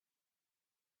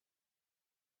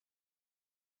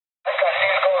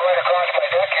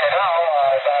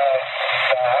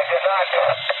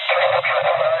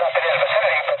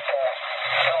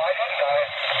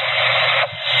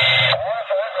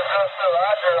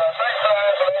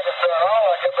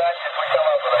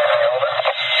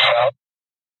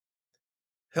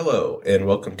Hello, and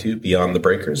welcome to Beyond the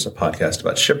Breakers, a podcast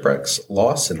about shipwrecks,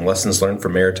 loss, and lessons learned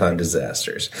from maritime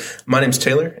disasters. My name's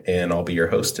Taylor, and I'll be your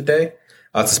host today.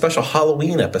 It's a special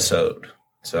Halloween episode,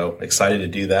 so excited to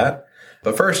do that.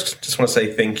 But first, just want to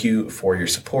say thank you for your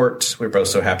support. We're both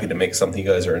so happy to make something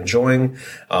you guys are enjoying.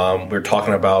 We're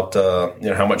talking about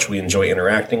how much we enjoy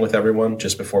interacting with everyone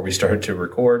just before we started to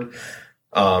record.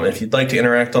 If you'd like to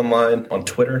interact online on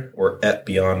Twitter, we're at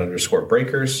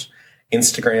Beyond_Breakers.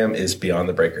 Instagram is Beyond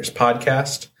the Breakers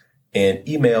Podcast, and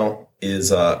email is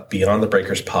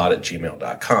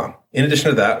beyondthebreakerspod@gmail.com. In addition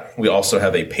to that, we also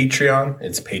have a Patreon.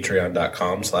 It's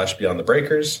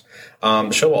patreon.com/beyondthebreakers.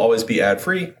 The show will always be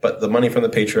ad-free, but the money from the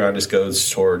Patreon just goes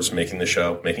towards making the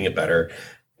show, making it better,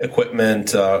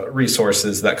 equipment,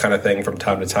 resources, that kind of thing from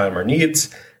time to time, our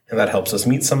needs, and that helps us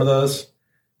meet some of those.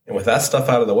 And with that stuff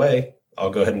out of the way, I'll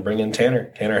go ahead and bring in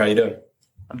Tanner. Tanner, how you doing?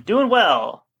 I'm doing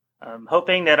well. I'm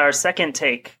hoping that our second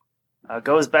take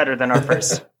goes better than our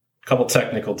first. Couple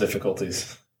technical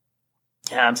difficulties.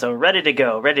 Yeah, I'm so ready to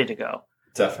go.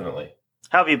 Definitely.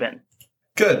 How have you been?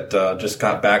 Good. Just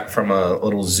got back from a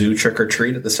little zoo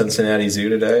trick-or-treat at the Cincinnati Zoo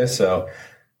today, so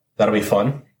that'll be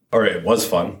fun. Or it was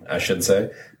fun, I should say.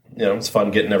 You know, it's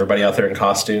fun getting everybody out there in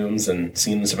costumes and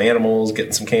seeing some animals,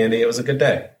 getting some candy. It was a good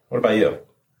day. What about you?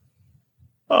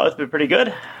 Oh, it's been pretty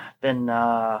good. Been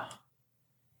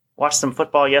watched some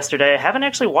football yesterday. I haven't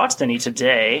actually watched any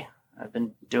today. I've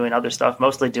been doing other stuff,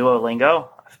 mostly Duolingo.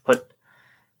 I've put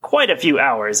quite a few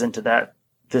hours into that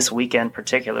this weekend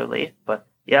particularly. But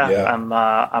yeah.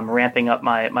 I'm ramping up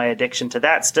my addiction to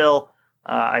that still.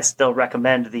 I still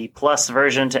recommend the Plus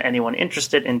version to anyone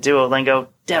interested in Duolingo.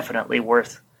 Definitely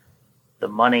worth the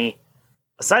money.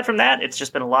 Aside from that, it's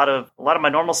just been a lot of my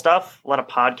normal stuff, a lot of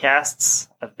podcasts.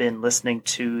 I've been listening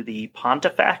to the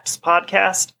Pontifacts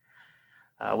podcast,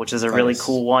 which is a really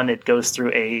cool one. It goes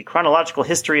through a chronological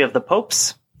history of the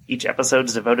popes. Each episode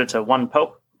is devoted to one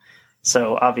pope.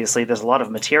 So obviously there's a lot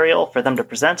of material for them to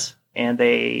present, and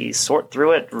they sort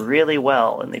through it really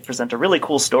well, and they present a really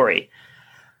cool story.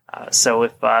 So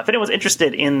if anyone's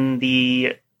interested in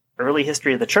the early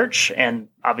history of the church, and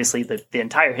obviously the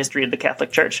entire history of the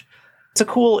Catholic Church, it's a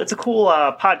cool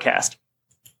podcast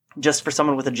just for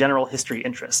someone with a general history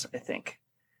interest, I think.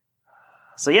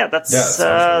 So yeah,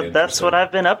 that's what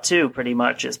I've been up to pretty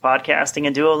much, is podcasting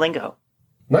and Duolingo.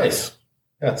 Nice.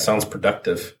 Yeah, it sounds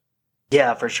productive.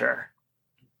 Yeah, for sure.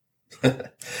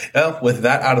 Well, with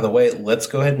that out of the way, let's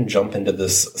go ahead and jump into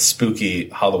this spooky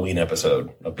Halloween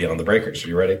episode of Beyond the Breakers. Are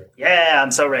you ready? Yeah, I'm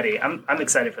so ready. I'm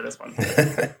excited for this one.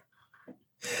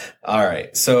 All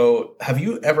right. So have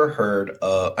you ever heard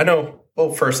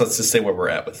first, let's just say where we're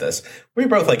at with this. We're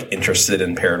both interested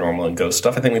in paranormal and ghost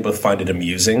stuff. I think we both find it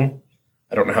amusing.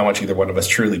 I don't know how much either one of us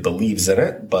truly believes in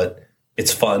it, but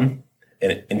it's fun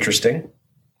and interesting.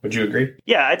 Would you agree?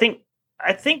 Yeah, I think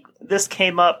this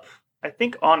came up, when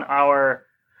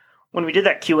we did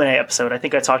that Q&A episode. I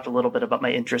think I talked a little bit about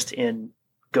my interest in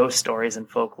ghost stories and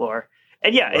folklore.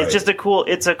 And yeah, right. It's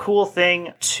a cool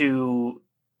thing to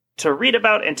read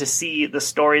about and to see the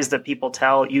stories that people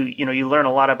tell. You learn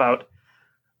a lot about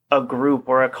a group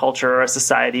or a culture or a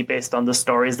society based on the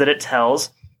stories that it tells.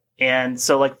 And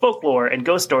so folklore and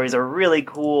ghost stories are a really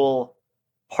cool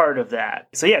part of that.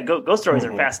 So yeah, ghost stories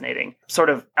are fascinating. Sort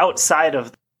of outside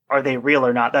of, are they real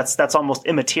or not? That's almost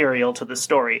immaterial to the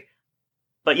story.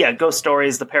 But yeah, ghost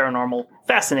stories, the paranormal,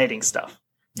 fascinating stuff.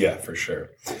 Yeah, for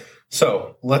sure.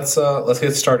 So let's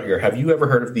get started here. Have you ever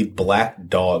heard of the black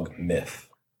dog myth?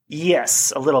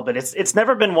 Yes, a little bit. It's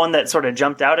never been one that sort of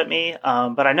jumped out at me,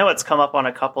 but I know it's come up on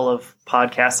a couple of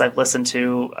podcasts I've listened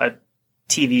to,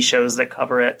 TV shows that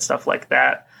cover it, stuff like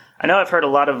that. I know I've heard a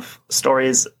lot of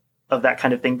stories of that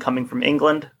kind of thing coming from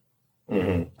England.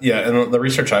 Mm-hmm. Yeah, and the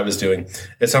research I was doing,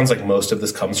 it sounds like most of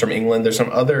this comes from England. There's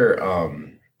some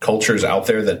other cultures out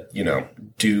there that,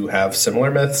 do have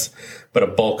similar myths, but a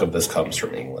bulk of this comes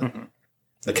from England. Mm-hmm.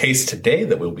 The case today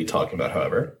that we'll be talking about,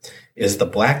 however, is the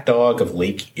Black Dog of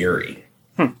Lake Erie.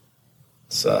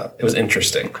 So it was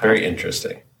interesting, very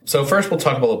interesting. So first we'll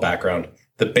talk about a little background.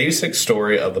 The basic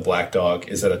story of the Black Dog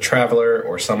is that a traveler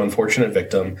or some unfortunate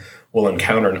victim will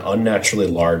encounter an unnaturally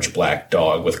large black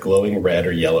dog with glowing red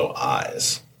or yellow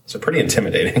eyes. So pretty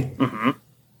intimidating. Mm-hmm.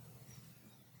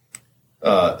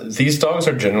 These dogs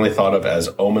are generally thought of as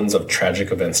omens of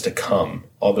tragic events to come,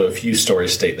 although a few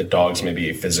stories state that dogs may be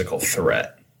a physical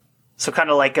threat. So kind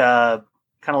of like a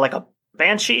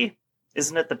banshee,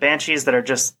 isn't it? The banshees that are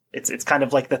just, it's kind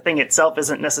of like the thing itself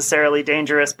isn't necessarily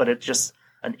dangerous, but it's just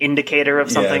an indicator of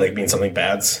something. Yeah, mean something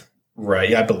bad's right.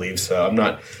 Yeah, I believe so. I'm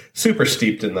not super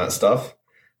steeped in that stuff.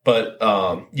 But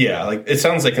yeah, like it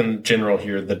sounds like in general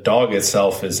here, the dog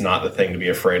itself is not the thing to be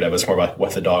afraid of. It's more about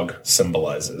what the dog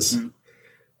symbolizes.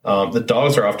 The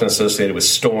dogs are often associated with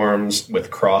storms,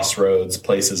 with crossroads,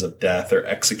 places of death or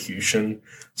execution.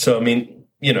 So, I mean,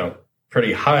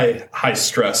 pretty high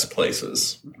stress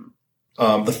places.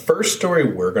 The first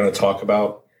story we're going to talk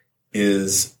about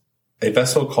is a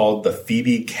vessel called the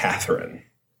Phoebe Catherine.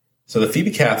 So the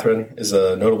Phoebe Catherine is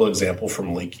a notable example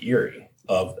from Lake Erie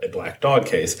of a black dog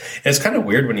case. And it's kind of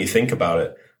weird when you think about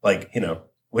it. Like,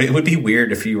 it would be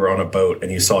weird if you were on a boat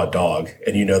and you saw a dog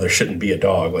and there shouldn't be a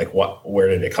dog. Like, where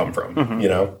did it come from?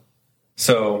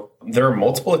 So there are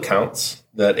multiple accounts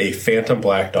that a phantom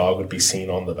black dog would be seen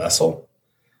on the vessel.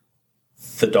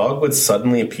 The dog would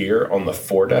suddenly appear on the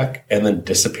foredeck and then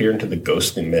disappear into the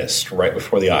ghostly mist right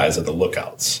before the eyes of the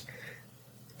lookouts.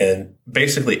 And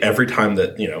basically every time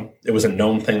that, it was a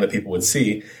known thing that people would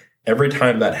see, every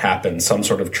time that happened, some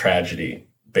sort of tragedy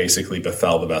basically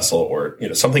befell the vessel or,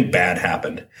 something bad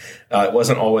happened. It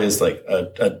wasn't always like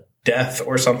a death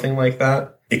or something like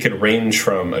that. It could range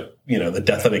from, the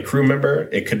death of a crew member.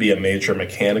 It could be a major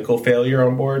mechanical failure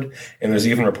on board. And there's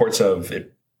even reports of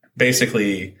it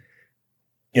basically,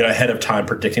 ahead of time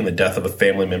predicting the death of a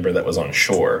family member that was on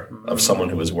shore of someone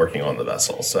who was working on the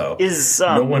vessel. So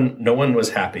no one was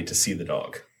happy to see the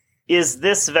dog. Is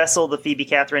this vessel, the Phoebe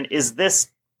Catherine, is this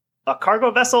a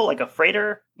cargo vessel, like a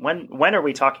freighter? When are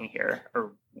we talking here?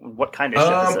 Or what kind of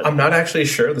ship is it? I'm not actually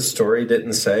sure. The story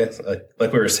didn't say.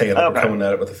 Like we were saying, we're coming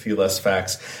at it with a few less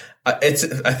facts. I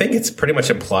think it's pretty much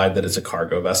implied that it's a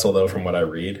cargo vessel, though, from what I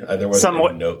read. There wasn't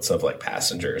any notes of, like,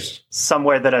 passengers.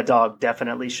 Somewhere that a dog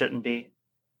definitely shouldn't be.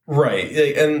 Right.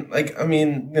 And,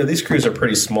 these crews are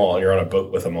pretty small, and you're on a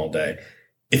boat with them all day.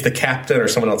 If the captain or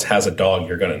someone else has a dog,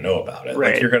 you're going to know about it.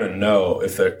 Right. Like, you're going to know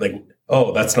if they're, like,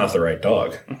 oh, that's not the right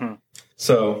dog. Mm-hmm.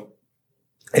 So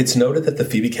it's noted that the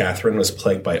Phoebe Catherine was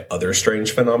plagued by other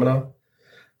strange phenomena.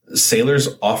 Sailors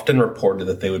often reported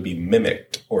that they would be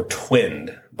mimicked or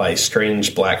twinned by a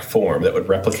strange black form that would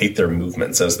replicate their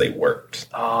movements as they worked.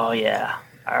 Oh, yeah.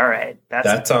 All right.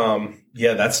 That's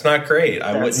not great.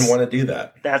 I wouldn't want to do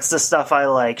that. That's the stuff I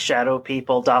like. Shadow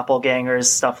people, doppelgangers,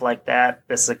 stuff like that.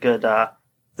 This is a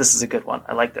good one.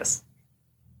 I like this.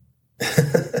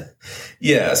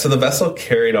 Yeah, so the vessel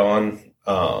carried on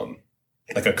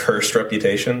like a cursed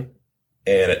reputation,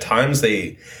 and at times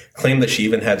they claimed that she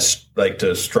even had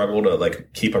to struggle to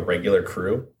keep a regular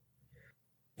crew.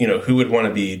 Who would want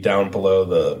to be down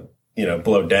below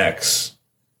below decks,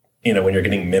 when you're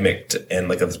getting mimicked and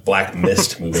this black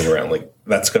mist moving around,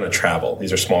 that's going to travel.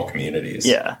 These are small communities.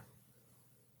 Yeah.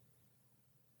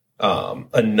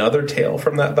 Another tale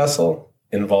from that vessel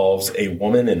involves a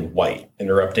woman in white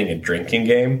interrupting a drinking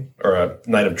game or a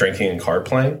night of drinking and card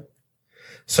playing.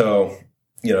 So,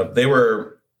 they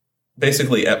were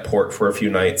basically at port for a few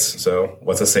nights. So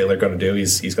what's a sailor going to do?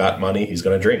 He's got money. He's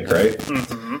going to drink, right?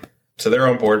 Mm-hmm. So they're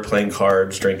on board playing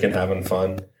cards, drinking, having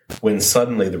fun, when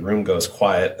suddenly the room goes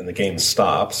quiet and the game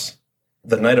stops.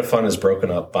 The night of fun is broken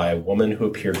up by a woman who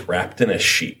appeared wrapped in a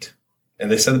sheet.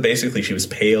 And they said that basically she was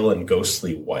pale and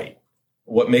ghostly white.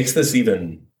 What makes this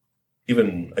even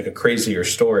like a crazier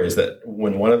story is that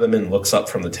when one of the men looks up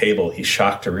from the table, he's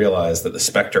shocked to realize that the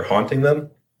specter haunting them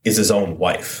is his own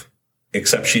wife,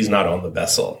 except she's not on the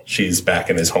vessel. She's back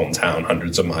in his hometown,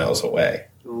 hundreds of miles away.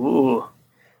 Ooh.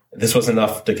 This was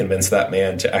enough to convince that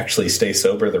man to actually stay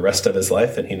sober the rest of his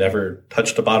life, and he never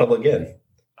touched a bottle again.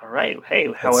 All right.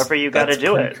 Hey, however you got to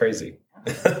do it. Crazy.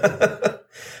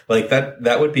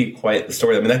 That would be quite the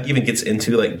story. I mean, that even gets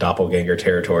into doppelganger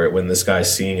territory when this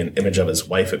guy's seeing an image of his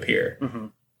wife appear. Mm-hmm.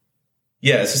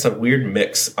 Yeah, it's just a weird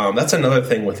mix. That's another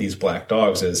thing with these black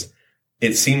dogs is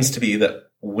it seems to be that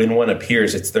when one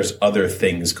appears, there's other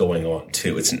things going on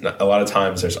too. It's not, a lot of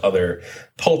times there's other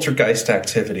poltergeist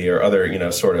activity or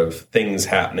other, sort of things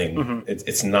happening. Mm-hmm.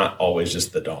 It's not always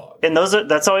just the dog. And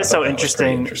that's always so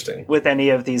interesting with any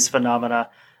of these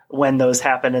phenomena when those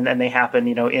happen and they happen,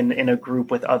 in a group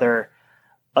with other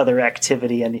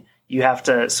activity. And you have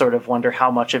to sort of wonder how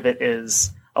much of it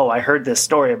is, oh, I heard this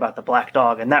story about the black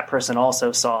dog and that person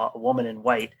also saw a woman in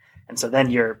white. And so then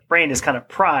your brain is kind of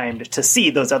primed to see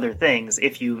those other things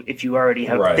if you already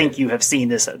think you have seen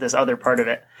this other part of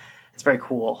it. It's very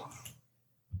cool.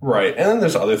 Right. And then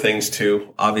there's other things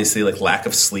too. Obviously, lack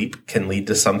of sleep can lead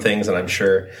to some things. And I'm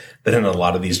sure that in a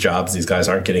lot of these jobs, these guys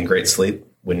aren't getting great sleep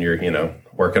when you're,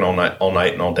 working all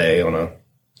night and all day on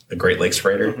a Great Lakes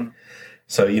freighter. Mm-hmm.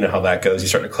 So you know how that goes. You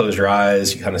start to close your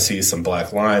eyes. You kind of see some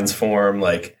black lines form.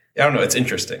 I don't know. It's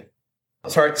interesting.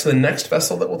 So the next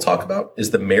vessel that we'll talk about is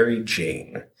the Mary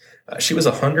Jane. She was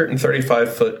a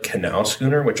 135-foot canal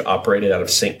schooner, which operated out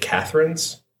of St.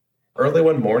 Catharines. Early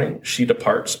one morning, she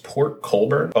departs Port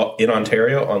Colborne in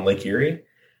Ontario on Lake Erie,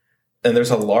 and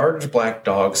there's a large black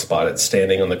dog spotted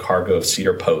standing on the cargo of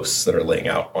cedar posts that are laying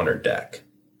out on her deck.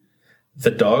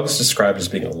 The dog is described as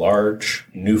being a large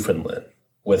Newfoundland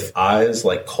with eyes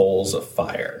like coals of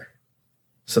fire.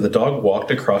 So the dog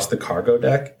walked across the cargo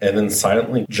deck and then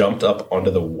silently jumped up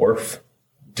onto the wharf,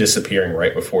 disappearing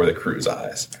right before the crew's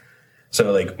eyes.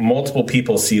 So, like, multiple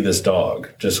people see this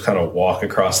dog just kind of walk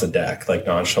across the deck, like,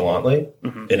 nonchalantly,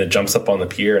 and it jumps up on the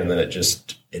pier, and then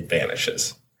it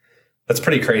vanishes. That's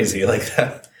pretty crazy. Like,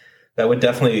 that would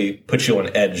definitely put you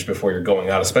on edge before you're going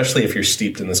out, especially if you're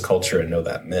steeped in this culture and know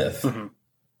that myth. Mm-hmm.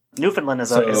 Newfoundland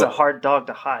is a hard dog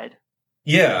to hide.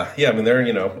 Yeah. I mean, they're,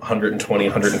 120,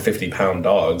 150-pound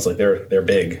dogs. Like, they're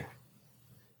big.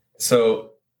 So,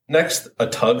 next, a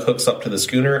tug hooks up to the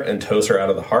schooner and tows her out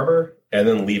of the harbor, and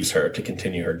then leaves her to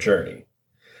continue her journey.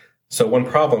 So one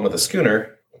problem with a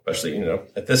schooner, especially,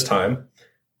 at this time,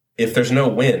 if there's no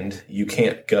wind, you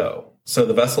can't go. So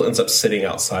the vessel ends up sitting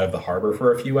outside of the harbor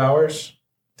for a few hours.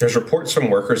 There's reports from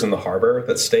workers in the harbor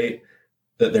that state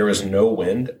that there was no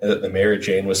wind and that the Mary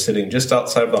Jane was sitting just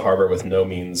outside of the harbor with no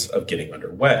means of getting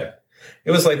underway.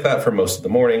 It was like that for most of the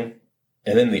morning,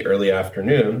 and in the early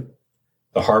afternoon,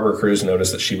 the harbor crews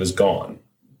noticed that she was gone,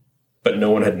 but no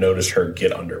one had noticed her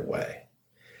get underway.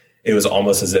 It was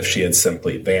almost as if she had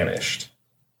simply vanished.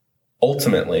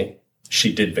 Ultimately,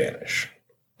 she did vanish.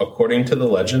 According to the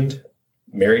legend,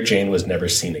 Mary Jane was never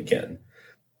seen again,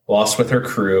 lost with her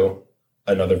crew,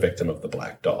 another victim of the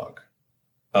black dog.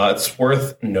 It's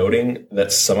worth noting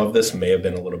that some of this may have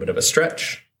been a little bit of a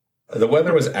stretch. The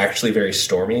weather was actually very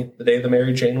stormy the day the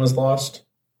Mary Jane was lost.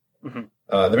 Mm-hmm.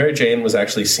 The Mary Jane was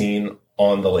actually seen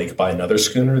on the lake by another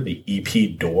schooner, the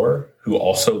E.P. Dorr, who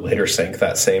also later sank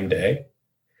that same day.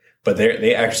 But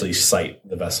they actually cite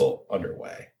the vessel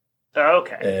underway.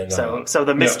 Okay. And, so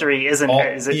the mystery isn't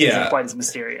quite as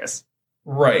mysterious.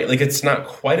 Right. Like, it's not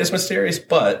quite as mysterious,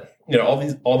 but,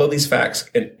 although these facts,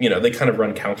 and, they kind of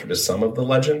run counter to some of the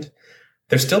legend,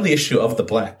 there's still the issue of the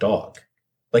black dog.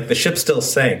 Like, the ship still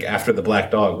sank after the black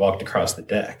dog walked across the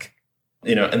deck.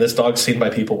 And this dog's seen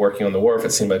by people working on the wharf.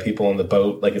 It's seen by people on the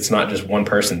boat. Like, it's not just one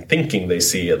person thinking they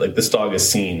see it. Like, this dog is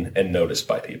seen and noticed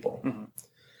by people. Mm-hmm.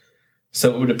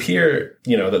 So it would appear,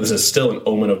 that this is still an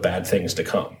omen of bad things to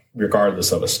come,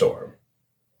 regardless of a storm.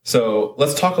 So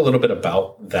let's talk a little bit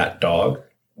about that dog,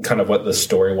 kind of what the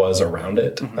story was around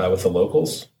it with the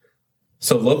locals.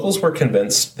 So locals were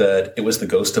convinced that it was the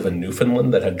ghost of a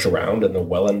Newfoundland that had drowned in the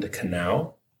Welland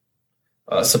Canal.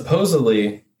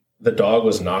 Supposedly, the dog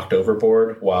was knocked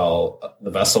overboard while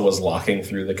the vessel was locking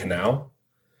through the canal.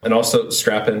 And also,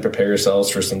 strap in, prepare yourselves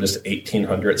for some just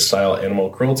 1800s-style animal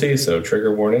cruelty, so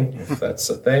trigger warning, if that's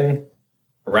a thing.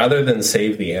 Rather than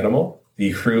save the animal,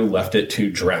 the crew left it to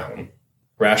drown,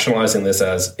 rationalizing this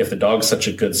as, if the dog's such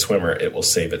a good swimmer, it will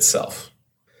save itself.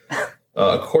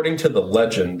 According to the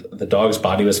legend, the dog's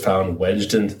body was found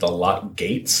wedged into the lock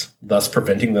gates, thus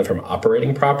preventing them from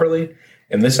operating properly,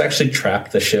 and this actually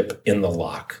trapped the ship in the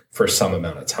lock for some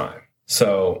amount of time.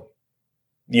 So,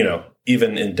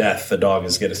 even in death, the dog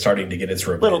is starting to get its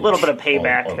revenge. Little bit of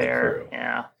payback on there.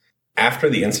 Yeah. After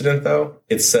the incident, though,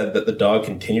 it's said that the dog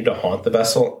continued to haunt the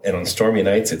vessel, and on stormy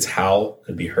nights, its howl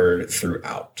could be heard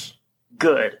throughout.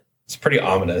 Good. It's pretty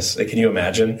ominous. Can you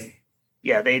imagine?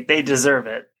 Yeah, they deserve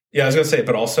it. Yeah, I was going to say,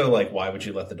 but also, why would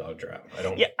you let the dog drown?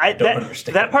 I don't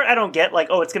understand. That part I don't get,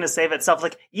 it's going to save itself.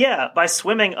 By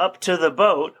swimming up to the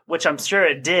boat, which I'm sure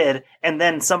it did, and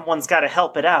then someone's got to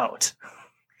help it out.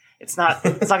 It's not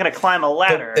going to climb a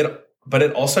ladder. But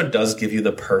it also does give you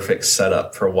the perfect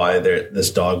setup for why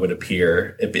this dog would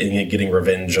appear getting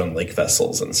revenge on lake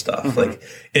vessels and stuff. Mm-hmm.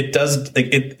 It does.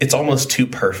 It's almost too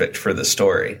perfect for the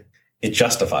story. It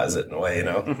justifies it in a way,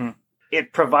 Mm-hmm.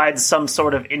 It provides some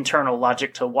sort of internal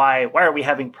logic to why are we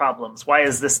having problems? Why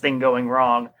is this thing going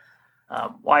wrong?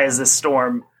 Why is this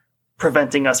storm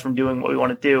preventing us from doing what we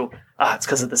want to do? It's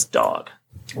because of this dog.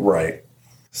 Right.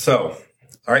 So,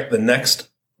 all right, the next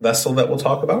vessel that we'll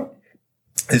talk about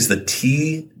is the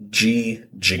T.G.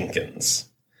 Jenkins.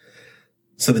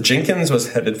 So the Jenkins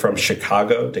was headed from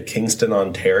Chicago to Kingston,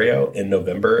 Ontario in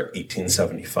November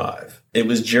 1875. It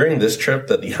was during this trip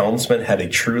that the helmsman had a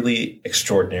truly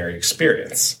extraordinary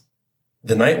experience.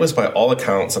 The night was by all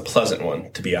accounts a pleasant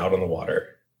one to be out on the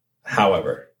water.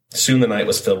 However, soon the night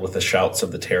was filled with the shouts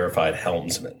of the terrified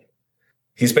helmsman.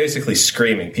 He's basically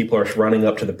screaming. People are running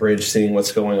up to the bridge, seeing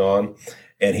what's going on,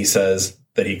 and he says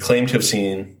that he claimed to have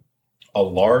seen a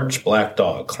large black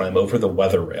dog climb over the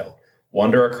weather rail,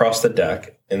 wander across the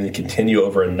deck, and then continue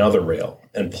over another rail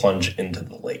and plunge into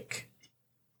the lake.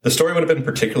 The story would have been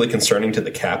particularly concerning to the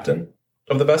captain,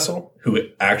 of the vessel who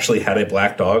actually had a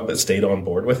black dog that stayed on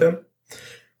board with him.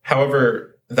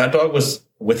 However, that dog was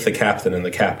with the captain in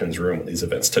the captain's room when these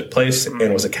events took place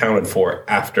and was accounted for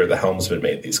after the helmsman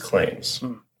made these claims.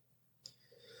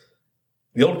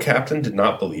 The old captain did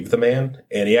not believe the man,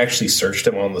 and he actually searched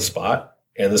him on the spot,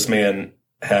 and this man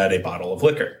had a bottle of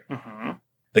liquor.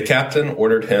 The captain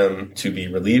ordered him to be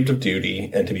relieved of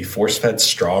duty and to be force-fed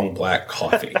strong black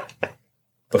coffee.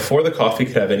 Before the coffee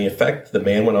could have any effect, the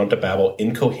man went on to babble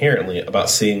incoherently about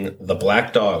seeing the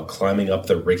black dog climbing up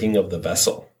the rigging of the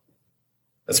vessel.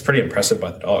 That's pretty impressive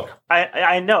by the dog.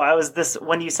 I know.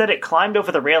 When you said it climbed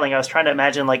over the railing, I was trying to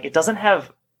imagine like it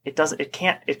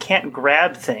can't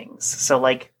grab things. So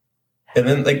like, and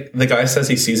then like the guy says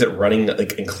he sees it running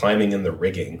like and climbing in the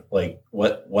rigging. Like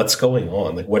what's going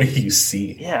on? Like what do you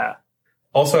see? Yeah.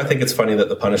 Also, I think it's funny that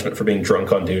the punishment for being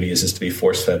drunk on duty is just to be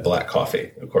force-fed black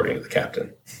coffee, according to the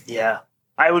captain. Yeah.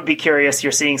 I would be curious.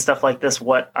 You're seeing stuff like this.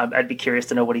 I'd be curious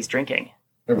to know what he's drinking.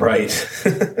 Right.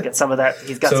 Get some of that.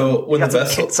 He's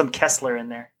got some Kessler in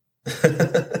there.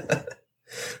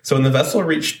 So when the vessel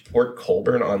reached Port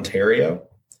Colborne, Ontario,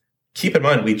 keep in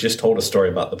mind, we just told a story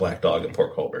about the black dog in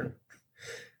Port Colborne.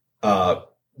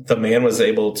 The man was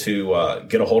able to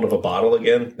get a hold of a bottle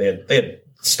again. They had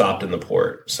stopped in the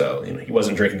port, so he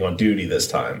wasn't drinking on duty this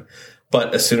time.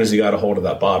 But as soon as he got a hold of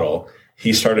that bottle,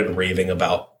 he started raving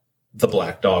about the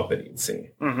black dog that he'd seen.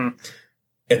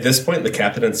 At this point, the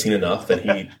captain had seen enough that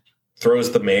he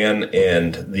throws the man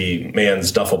and the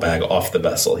man's duffel bag off the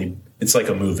vessel. It's like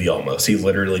a movie almost. He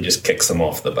literally just kicks them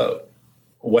off the boat.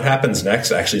 What happens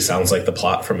next actually sounds like the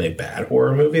plot from a bad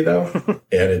horror movie, though,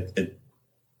 and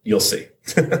you'll see.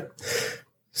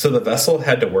 So the vessel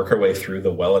had to work her way through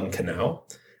the Welland Canal.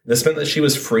 This meant that she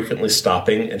was frequently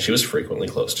stopping and she was frequently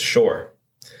close to shore.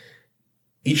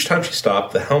 Each time she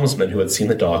stopped, the helmsman who had seen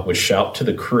the dog would shout to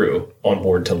the crew on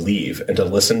board to leave and to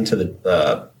listen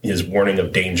to his warning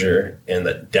of danger and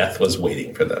that death was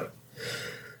waiting for them.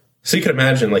 So you can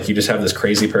imagine, like, you just have this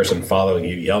crazy person following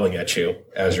you, yelling at you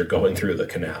as you're going through the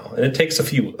canal. And it takes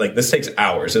this takes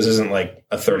hours. This isn't like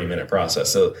a 30-minute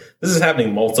process. So this is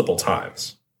happening multiple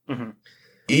times.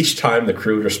 Each time the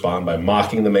crew would respond by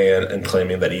mocking the man and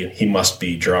claiming that he must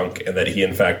be drunk and that he,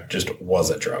 in fact, just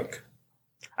was a drunk.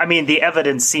 I mean, the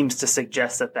evidence seems to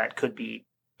suggest that could be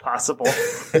possible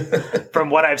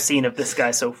from what I've seen of this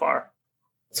guy so far.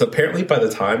 So apparently by the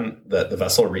time that the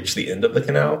vessel reached the end of the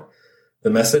canal,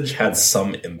 the message had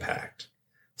some impact.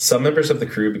 Some members of the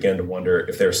crew began to wonder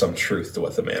if there was some truth to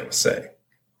what the man was saying.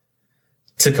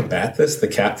 To combat this, the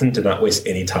captain did not waste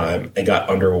any time and got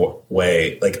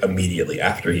underway like immediately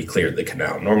after he cleared the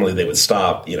canal. Normally they would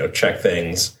stop, check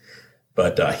things,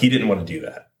 but he didn't want to do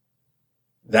that.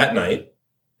 That night,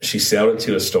 she sailed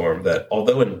into a storm that,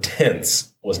 although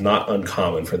intense, was not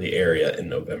uncommon for the area in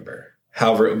November.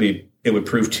 However, it would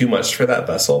prove too much for that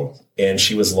vessel, and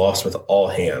she was lost with all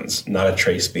hands, not a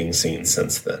trace being seen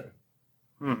since then.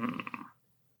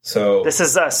 So this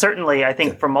is certainly, I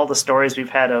think, from all the stories we've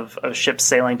had of ships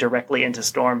sailing directly into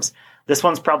storms, this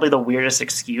one's probably the weirdest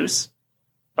excuse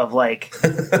of like,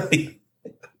 it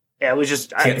was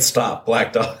just can't stop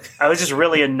black dog. I was just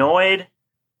really annoyed.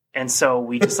 And so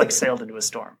we just sailed into a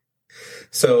storm.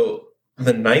 So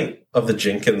the night of the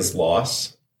Jenkins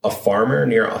loss, a farmer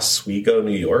near Oswego,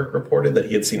 New York, reported that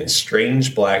he had seen a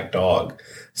strange black dog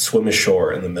swim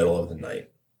ashore in the middle of the night.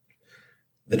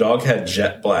 The dog had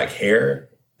jet black hair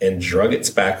and drug its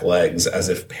back legs as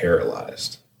if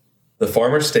paralyzed. The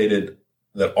farmer stated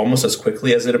that almost as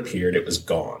quickly as it appeared, it was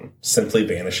gone, simply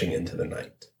vanishing into the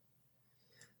night.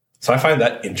 So I find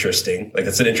that interesting. Like,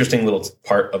 it's an interesting little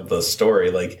part of the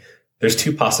story. Like, there's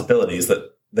two possibilities: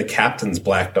 that the captain's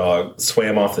black dog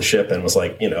swam off the ship and was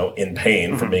in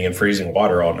pain from being in freezing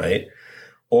water all night.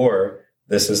 Or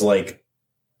this is like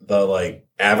the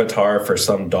avatar for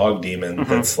some dog demon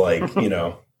that's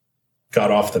got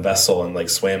off the vessel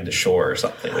and swam to shore or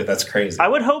something. Like, that's crazy. I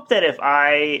would hope that if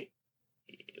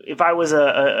I was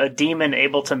a demon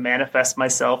able to manifest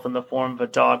myself in the form of a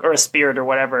dog or a spirit or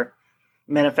whatever,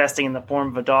 manifesting in the form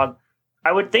of a dog,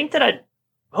 I would think that I'd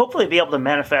hopefully be able to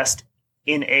manifest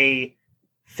in a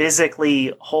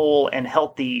physically whole and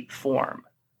healthy form.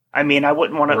 I mean, I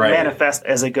wouldn't want to manifest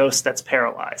as a ghost that's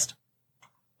paralyzed,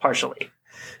 partially.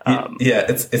 Yeah,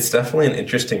 it's definitely an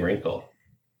interesting wrinkle.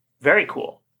 Very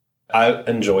cool. I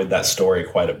enjoyed that story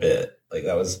quite a bit. Like,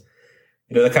 that was,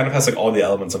 that kind of has all the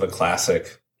elements of a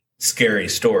classic scary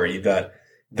story. You've got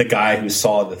the guy who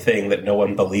saw the thing that no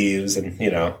one believes, and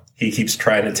he keeps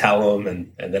trying to tell him,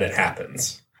 and then it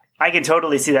happens. I can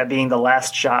totally see that being the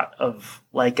last shot of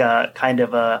a kind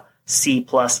of a C+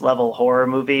 level horror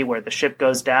movie where the ship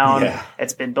goes down. Yeah.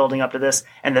 It's been building up to this.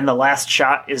 And then the last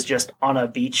shot is just on a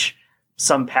beach,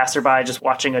 some passerby just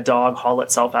watching a dog haul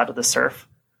itself out of the surf.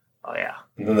 Oh, yeah.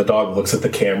 And then the dog looks at the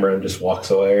camera and just walks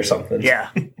away or something. Yeah.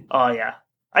 Oh, yeah.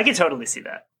 I can totally see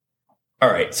that. All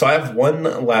right. So I have one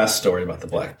last story about the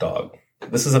Black Dog.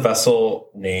 This is a vessel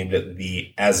named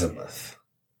the Azimuth.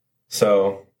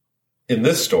 So in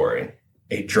this story,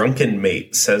 a drunken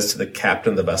mate says to the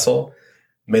captain of the vessel,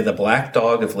 "May the Black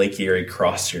Dog of Lake Erie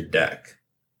cross your deck."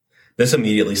 This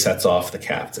immediately sets off the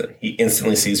captain. He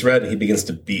instantly sees red and he begins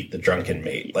to beat the drunken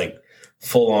mate, like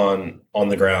full on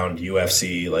the ground,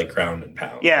 UFC, like ground and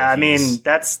pound. Yeah, like I mean,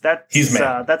 he's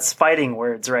mad. That's fighting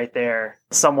words right there.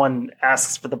 Someone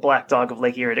asks for the Black Dog of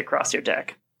Lake Erie to cross your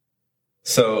deck.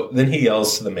 So then he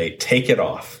yells to the mate, take it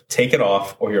off,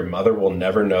 or your mother will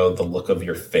never know the look of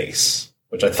your face,"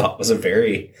 which I thought was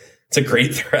it's a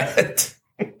great threat.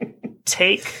 It's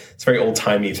a very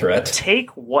old-timey threat. Take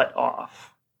what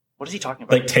off? What is he talking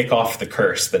about? Like, take off the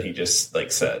curse that he just,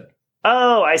 like, said.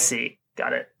 Oh, I see.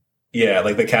 Got it. Yeah,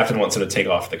 like the captain wants him to take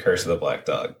off the curse of the Black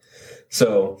Dog.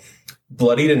 So,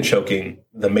 bloodied and choking,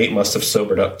 the mate must have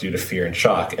sobered up due to fear and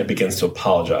shock and begins to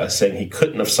apologize, saying he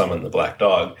couldn't have summoned the Black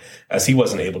Dog as he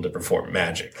wasn't able to perform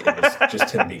magic. It was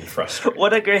just him being frustrated.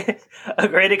 What a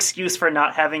great excuse for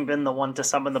not having been the one to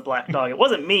summon the Black Dog. It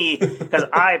wasn't me, because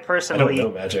I personally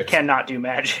cannot do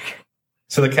magic.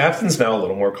 So the captain's now a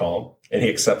little more calm, and he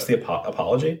accepts the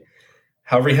apology.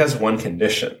 However, he has one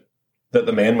condition, that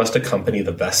the man must accompany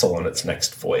the vessel on its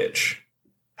next voyage.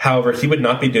 However, he would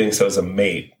not be doing so as a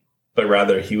mate, but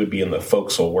rather he would be in the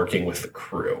forecastle working with the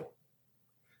crew.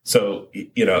 So,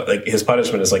 you know, like his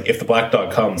punishment is like, if the Black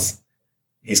Dog comes,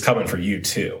 he's coming for you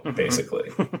too, basically.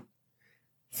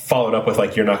 Followed up with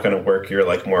like, you're not going to work your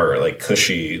like more like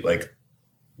cushy like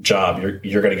job.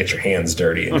 You're going to get your hands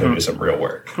dirty and go do some real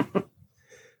work.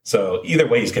 So either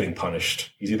way, he's getting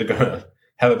punished. He's either going to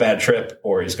have a bad trip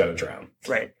or he's going to drown.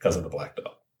 Right. Because of the Black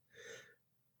Dog.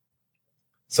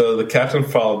 So the captain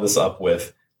followed this up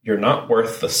with, "You're not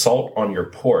worth the salt on your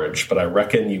porridge, but I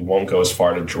reckon you won't go as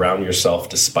far to drown yourself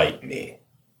despite me."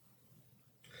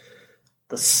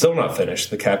 Still not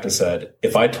finished, the captain said,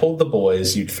 "If I told the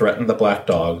boys you'd threaten the Black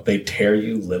Dog, they'd tear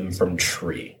you limb from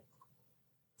tree."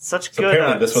 Such so good.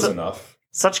 Apparently, this was enough.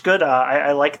 Such good.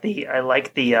 I like the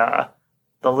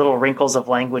little wrinkles of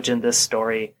language in this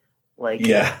story. Like,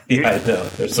 yeah, I know.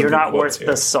 You're not worth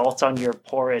the salt on your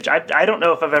porridge. I don't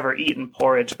know if I've ever eaten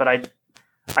porridge, but I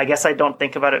guess I don't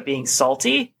think about it being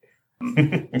salty.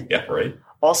 Yeah, right.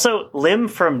 Also, limb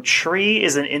from tree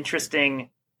is an interesting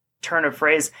turn of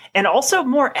phrase, and also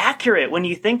more accurate when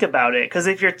you think about it. Because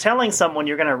if you're telling someone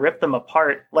you're going to rip them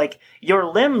apart, like your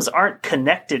limbs aren't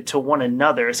connected to one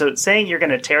another. So saying you're going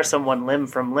to tear someone limb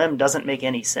from limb doesn't make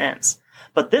any sense.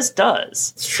 But this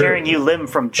does. Tearing you limb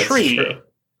from tree.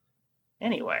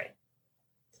 Anyway.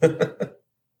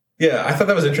 Yeah, I thought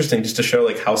that was interesting just to show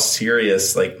like how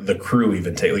serious like the crew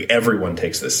even take, like everyone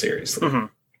takes this seriously.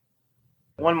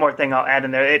 Mm-hmm. One more thing I'll add in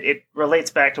there. It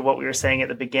relates back to what we were saying at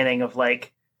the beginning of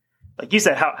like you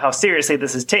said, how seriously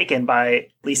this is taken by at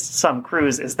least some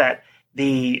crews, is that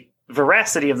the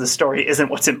veracity of the story isn't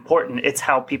what's important. It's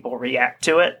how people react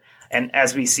to it. And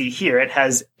as we see here, it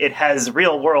has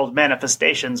real world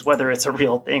manifestations, whether it's a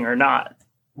real thing or not.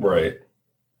 Right.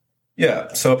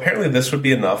 Yeah, so apparently this would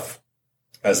be enough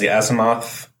as the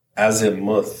Azimuth, I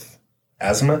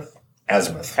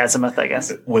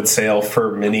guess, would sail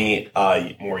for many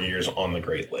more years on the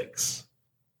Great Lakes.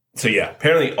 So yeah,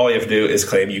 apparently all you have to do is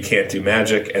claim you can't do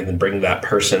magic and then bring that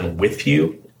person with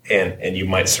you, and you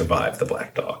might survive the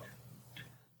Black Dog.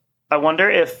 I wonder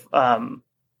if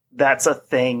that's a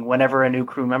thing whenever a new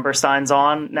crew member signs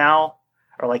on now,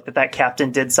 or like that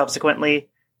captain did subsequently,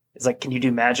 is like, can you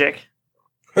do magic?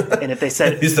 And if they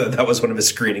said that was one of his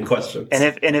screening questions,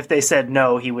 and if they said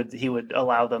no, he would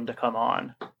allow them to come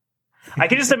on. I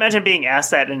can just imagine being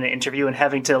asked that in an interview and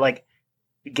having to like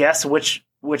guess which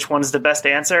one's the best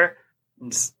answer.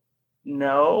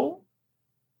 No,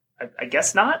 I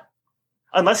guess not,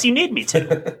 unless you need me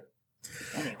to.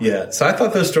 Anyway. Yeah, so I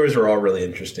thought those stories were all really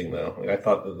interesting, though. Like, I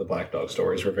thought that the Black Dog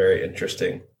stories were very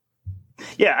interesting.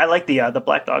 Yeah, I like the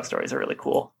Black Dog stories are really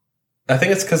cool. I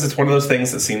think it's because it's one of those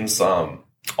things that seems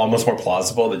almost more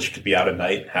plausible that you could be out at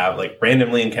night, have like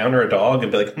randomly encounter a dog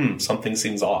and be like, something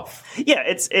seems off. Yeah,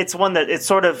 it's one that it's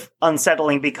sort of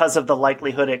unsettling because of the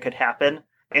likelihood it could happen.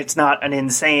 It's not an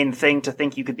insane thing to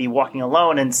think you could be walking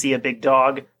alone and see a big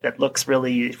dog that looks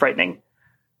really frightening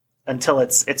until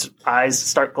its eyes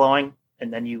start glowing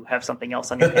and then you have something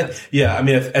else on your hands. Yeah, I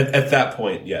mean, at that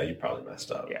point, yeah, you probably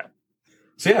messed up. Yeah.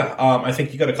 So yeah, I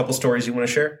think you got a couple stories you want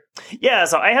to share. Yeah,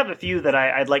 so I have a few that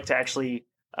I'd like to actually.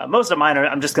 Most of mine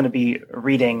I'm just going to be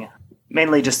reading,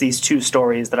 mainly just these two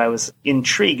stories that I was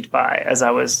intrigued by as I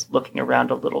was looking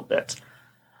around a little bit.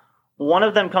 One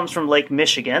of them comes from Lake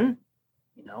Michigan,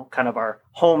 kind of our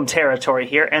home territory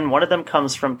here, and one of them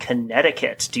comes from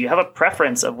Connecticut. Do you have a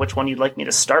preference of which one you'd like me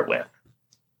to start with?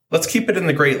 Let's keep it in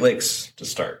the Great Lakes to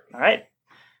start. All right,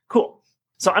 cool.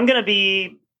 So I'm going to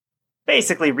be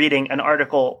basically reading an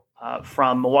article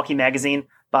from Milwaukee Magazine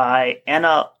by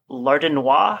Anna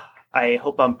Lardinois. I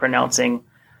hope I'm pronouncing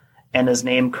Anna's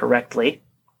name correctly.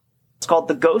 It's called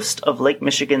The Ghost of Lake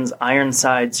Michigan's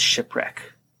Ironsides Shipwreck.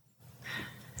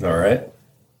 All right.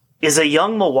 Is a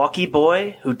young Milwaukee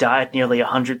boy who died nearly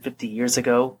 150 years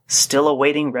ago still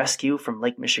awaiting rescue from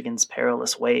Lake Michigan's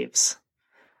perilous waves?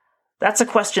 That's a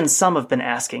question some have been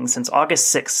asking since August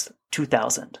 6,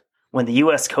 2000, when the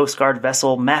U.S. Coast Guard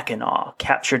vessel Mackinac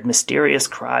captured mysterious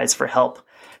cries for help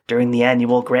during the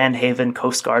annual Grand Haven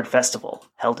Coast Guard Festival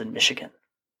held in Michigan.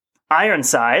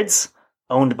 Ironsides,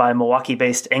 owned by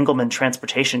Milwaukee-based Engelman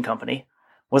Transportation Company,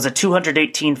 was a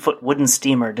 218-foot wooden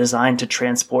steamer designed to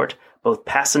transport both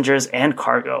passengers and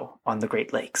cargo on the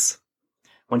Great Lakes.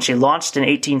 When she launched in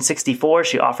 1864,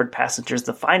 she offered passengers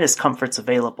the finest comforts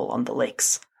available on the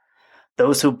lakes.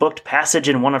 Those who booked passage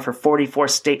in one of her 44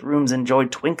 staterooms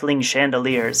enjoyed twinkling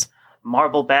chandeliers,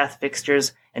 marble bath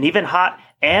fixtures, and even hot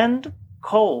and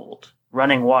cold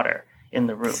running water in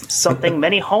the rooms, something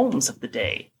many homes of the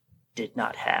day did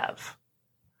not have.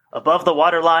 Above the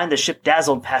waterline, the ship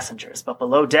dazzled passengers, but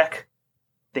below deck,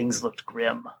 things looked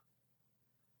grim.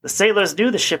 The sailors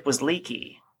knew the ship was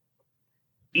leaky.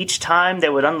 Each time they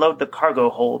would unload the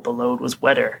cargo hold, the load was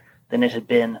wetter than it had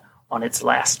been on its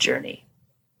last journey.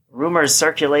 Rumors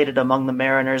circulated among the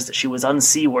mariners that she was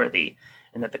unseaworthy,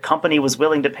 and that the company was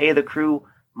willing to pay the crew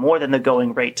more than the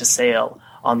going rate to sail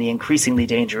on the increasingly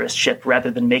dangerous ship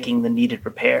rather than making the needed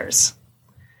repairs.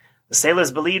 The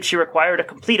sailors believed she required a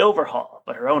complete overhaul,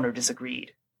 but her owner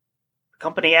disagreed. The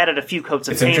company added a few coats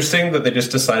of paint. It's interesting that they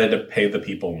just decided to pay the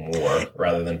people more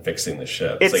rather than fixing the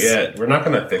ship. It's like, yeah, we're not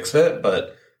going to fix it,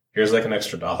 but here's like an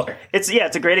extra $1. It's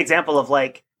a great example of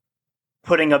like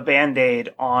putting a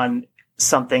Band-Aid on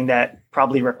something that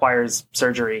probably requires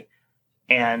surgery,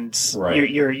 and right.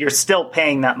 you're still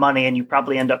paying that money, and you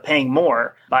probably end up paying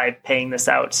more by paying this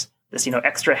out, this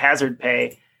extra hazard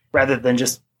pay, rather than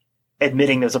just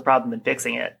admitting there's a problem and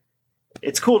fixing it.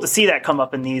 It's cool to see that come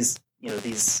up in these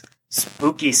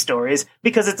spooky stories,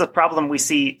 because it's a problem we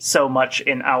see so much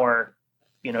in our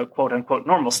quote unquote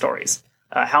normal stories.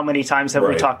 How many times have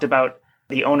we talked about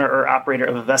the owner or operator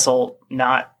of a vessel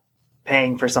not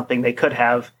paying for something they could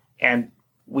have, and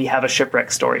we have a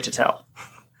shipwreck story to tell?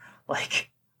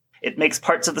 Like, it makes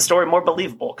parts of the story more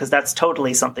believable, because that's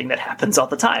totally something that happens all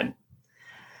the time.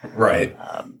 Right.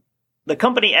 The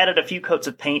company added a few coats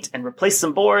of paint and replaced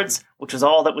some boards, which was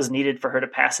all that was needed for her to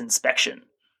pass inspection.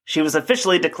 She was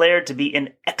officially declared to be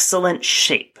in excellent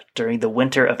shape during the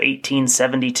winter of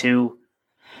 1872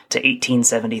 to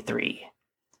 1873.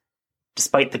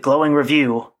 Despite the glowing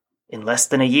review, in less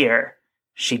than a year,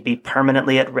 she'd be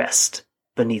permanently at rest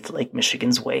beneath Lake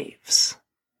Michigan's waves.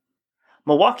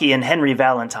 Milwaukeean Henry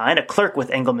Valentine, a clerk with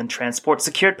Engelman Transport,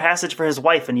 secured passage for his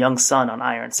wife and young son on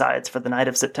Ironsides for the night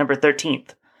of September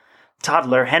 13th.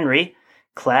 Toddler Henry,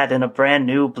 clad in a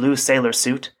brand-new blue sailor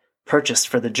suit, purchased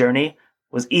for the journey,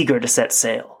 was eager to set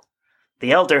sail.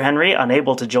 The elder Henry,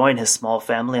 unable to join his small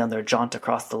family on their jaunt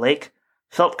across the lake,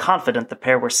 felt confident the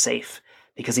pair were safe,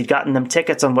 because he'd gotten them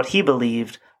tickets on what he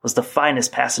believed was the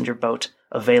finest passenger boat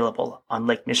available on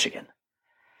Lake Michigan.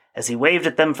 As he waved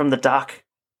at them from the dock,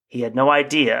 he had no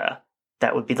idea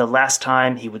that would be the last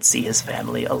time he would see his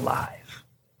family alive.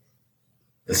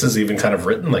 This is even kind of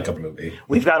written like a movie.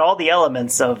 We've got all the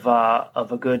elements of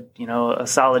a good, a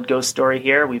solid ghost story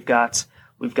here. We've got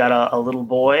a little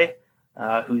boy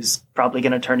who's probably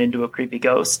going to turn into a creepy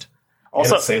ghost.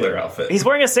 Also, a sailor outfit. He's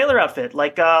wearing a sailor outfit,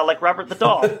 like Robert the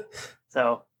Doll.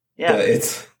 So yeah,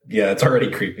 it's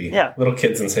already creepy. Yeah, little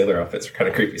kids in sailor outfits are kind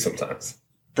of creepy sometimes.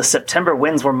 The September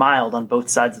winds were mild on both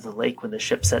sides of the lake when the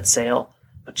ship set sail,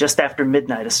 but just after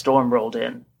midnight a storm rolled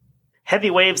in.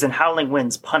 Heavy waves and howling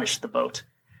winds punished the boat.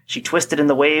 She twisted in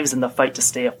the waves in the fight to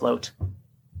stay afloat.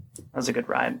 That was a good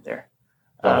rhyme there.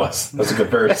 That was a good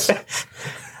verse.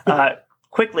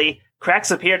 Quickly, cracks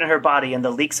appeared in her body and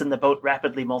the leaks in the boat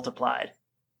rapidly multiplied.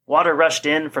 Water rushed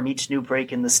in from each new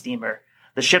break in the steamer.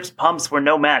 The ship's pumps were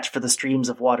no match for the streams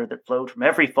of water that flowed from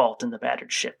every fault in the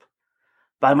battered ship.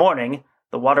 By morning,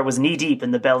 the water was knee-deep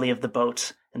in the belly of the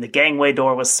boat, and the gangway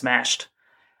door was smashed.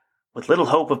 With little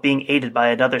hope of being aided by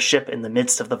another ship in the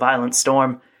midst of the violent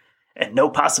storm, and no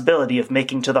possibility of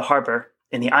making to the harbor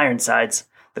in the Ironsides,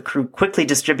 the crew quickly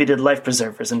distributed life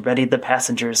preservers and readied the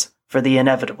passengers for the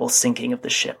inevitable sinking of the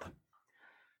ship.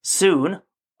 Soon,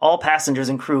 all passengers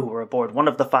and crew were aboard one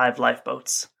of the 5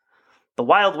 lifeboats. The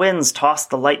wild winds tossed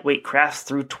the lightweight craft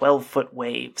through 12-foot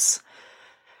waves.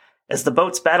 As the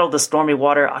boats battled the stormy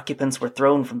water, occupants were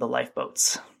thrown from the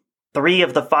lifeboats. 3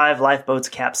 of the 5 lifeboats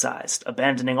capsized,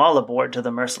 abandoning all aboard to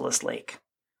the merciless lake.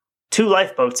 2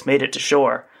 lifeboats made it to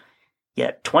shore,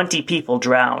 yet 20 people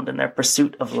drowned in their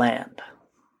pursuit of land.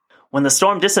 When the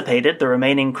storm dissipated, the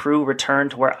remaining crew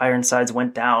returned to where Ironsides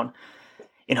went down,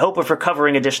 in hope of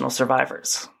recovering additional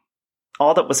survivors.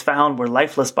 All that was found were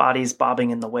lifeless bodies bobbing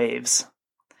in the waves.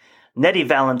 Nettie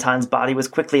Valentine's body was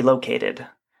quickly located.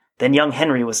 Then young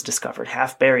Henry was discovered,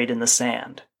 half buried in the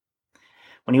sand.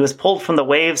 When he was pulled from the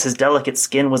waves, his delicate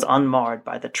skin was unmarred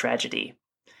by the tragedy.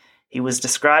 He was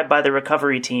described by the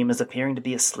recovery team as appearing to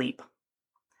be asleep.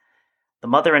 The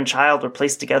mother and child were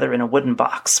placed together in a wooden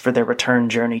box for their return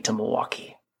journey to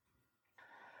Milwaukee.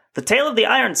 The tale of the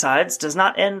Ironsides does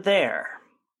not end there.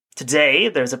 Today,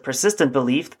 there's a persistent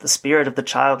belief that the spirit of the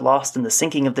child lost in the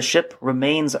sinking of the ship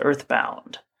remains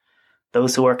earthbound.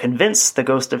 Those who are convinced the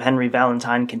ghost of Henry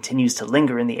Valentine continues to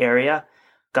linger in the area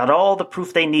got all the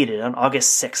proof they needed on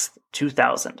August 6th,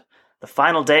 2000, the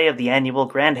final day of the annual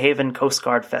Grand Haven Coast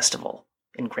Guard Festival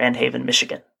in Grand Haven,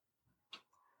 Michigan.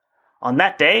 On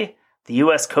that day, the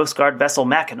U.S. Coast Guard vessel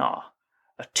Mackinac,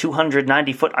 a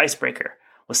 290-foot icebreaker,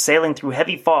 was sailing through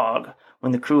heavy fog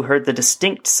when the crew heard the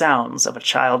distinct sounds of a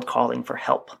child calling for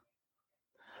help.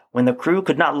 When the crew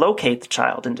could not locate the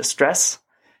child in distress,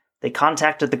 they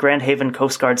contacted the Grand Haven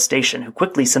Coast Guard station, who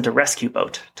quickly sent a rescue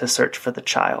boat to search for the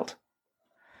child.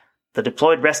 The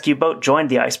deployed rescue boat joined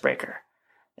the icebreaker,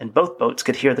 and both boats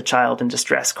could hear the child in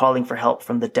distress calling for help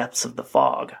from the depths of the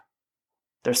fog.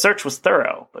 Their search was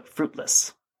thorough, but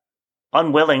fruitless.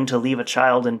 Unwilling to leave a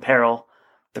child in peril,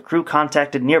 the crew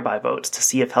contacted nearby boats to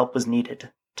see if help was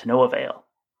needed, to no avail.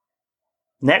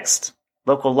 Next,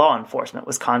 local law enforcement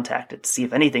was contacted to see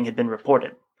if anything had been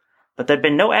reported, but there had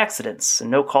been no accidents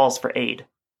and no calls for aid.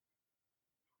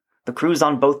 The crews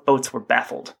on both boats were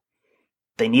baffled.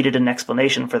 They needed an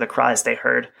explanation for the cries they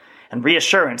heard, and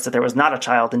reassurance that there was not a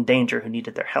child in danger who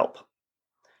needed their help.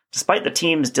 Despite the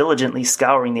teams diligently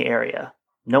scouring the area,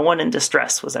 no one in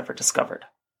distress was ever discovered.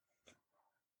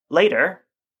 Later,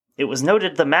 it was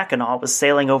noted the Mackinac was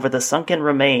sailing over the sunken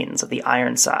remains of the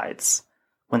Ironsides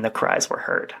when the cries were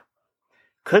heard.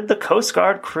 Could the Coast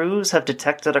Guard crews have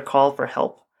detected a call for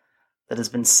help that has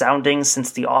been sounding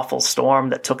since the awful storm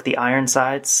that took the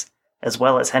Ironsides, as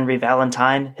well as Henry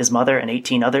Valentine, his mother, and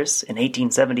 18 others in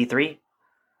 1873?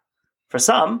 For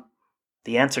some,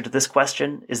 the answer to this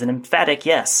question is an emphatic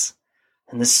yes,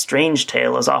 and this strange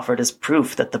tale is offered as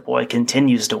proof that the boy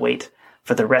continues to wait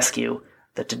for the rescue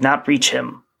that did not reach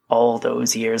him all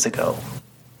those years ago.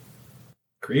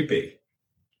 Creepy.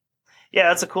 Yeah,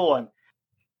 that's a cool one.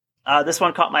 This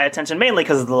one caught my attention mainly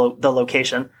because of the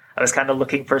location. I was kind of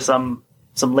looking for some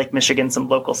Lake Michigan, some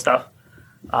local stuff,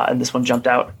 and this one jumped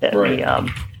out at me.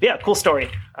 Yeah, cool story.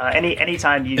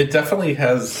 Anytime you, it definitely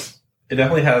has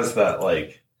that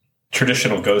like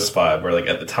traditional ghost vibe where like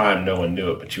at the time no one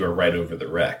knew it, but you were right over the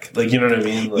wreck. Like, you know what I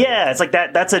mean? Like, yeah, it's like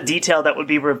that. That's a detail that would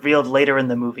be revealed later in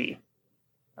the movie.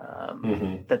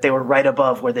 That they were right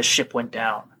above where this ship went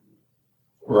down.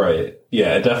 Right.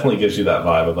 Yeah, it definitely gives you that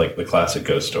vibe of like the classic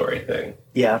ghost story thing.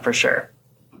 Yeah, for sure.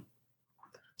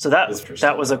 So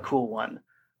that was a cool one.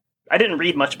 I didn't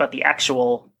read much about the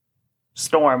actual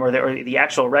storm or the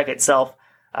actual wreck itself.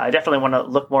 I definitely want to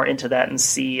look more into that and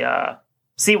see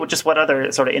what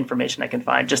other sort of information I can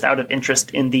find, just out of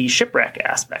interest in the shipwreck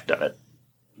aspect of it.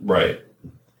 Right.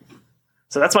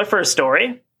 So that's my first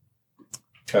story.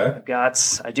 Okay.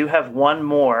 I do have one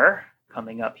more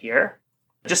coming up here.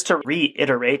 Just to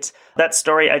reiterate, that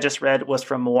story I just read was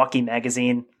from Milwaukee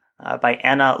Magazine by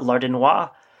Anna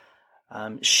Lardinois.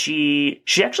 She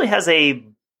actually has a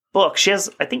book. She has,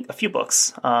 I think, a few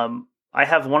books. I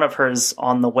have one of hers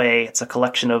on the way. It's a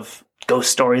collection of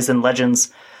ghost stories and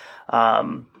legends.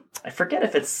 I forget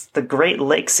if it's the Great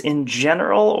Lakes in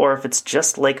general or if it's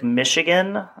just Lake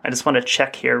Michigan. I just want to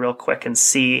check here real quick and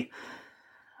see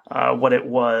what it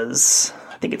was.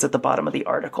 I think it's at the bottom of the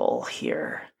article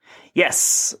here.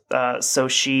 Yes. So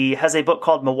she has a book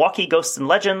called Milwaukee Ghosts and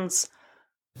Legends,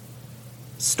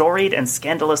 Storied and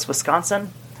Scandalous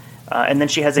Wisconsin. And then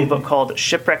she has a book called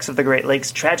Shipwrecks of the Great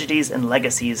Lakes, Tragedies and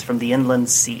Legacies from the Inland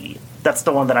Sea. That's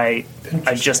the one that I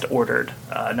just ordered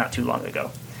not too long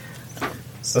ago.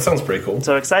 That sounds pretty cool.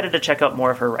 So excited to check out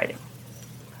more of her writing.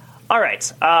 All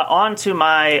right, on to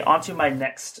my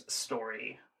next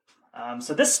story.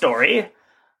 So this story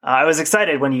I was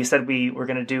excited when you said we were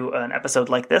going to do an episode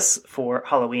like this for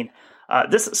Halloween.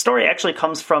 This story actually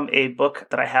comes from a book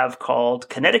that I have called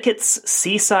Connecticut's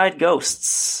Seaside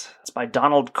Ghosts. It's by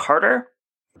Donald Carter.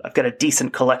 I've got a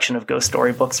decent collection of ghost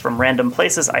story books from random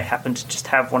places. I happen to just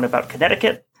have one about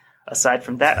Connecticut. Aside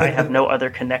from that, I have no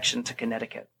other connection to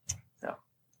Connecticut. So,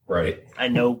 right. I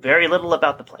know very little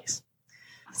about the place.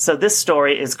 So this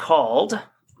story is called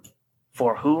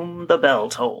For Whom the Bell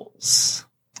Tolls.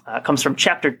 It comes from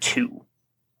chapter 2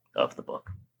 of the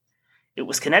book. It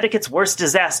was Connecticut's worst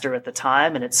disaster at the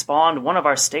time, and it spawned one of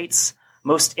our state's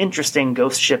most interesting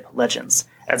ghost ship legends.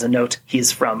 As a note,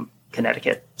 he's from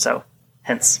Connecticut, so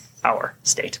hence our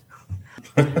state.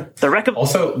 The wreck of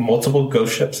also multiple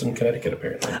ghost ships in Connecticut,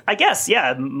 apparently. I guess,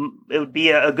 yeah, it would be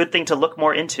a good thing to look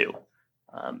more into,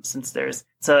 since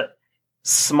it's a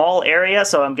small area,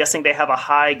 so I'm guessing they have a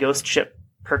high ghost ship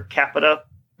per capita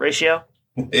ratio.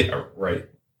 Yeah, right.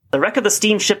 The wreck of the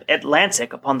steamship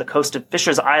Atlantic upon the coast of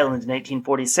Fisher's Island in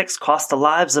 1846 cost the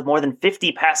lives of more than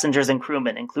 50 passengers and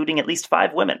crewmen, including at least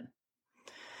 5 women.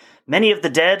 Many of the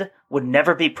dead would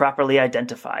never be properly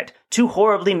identified, too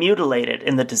horribly mutilated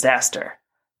in the disaster,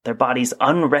 their bodies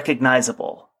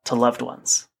unrecognizable to loved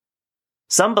ones.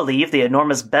 Some believe the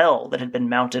enormous bell that had been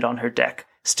mounted on her deck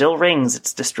still rings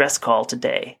its distress call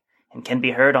today, and can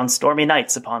be heard on stormy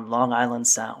nights upon Long Island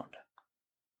Sound.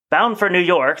 Bound for New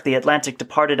York, the Atlantic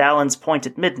departed Allen's Point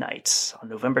at midnight on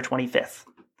November 25th.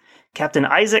 Captain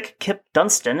Isaac Kip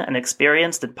Dunstan, an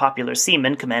experienced and popular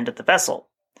seaman, commanded the vessel.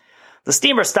 The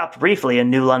steamer stopped briefly in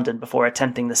New London before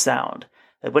attempting the Sound,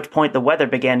 at which point the weather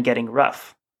began getting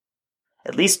rough.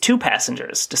 At least 2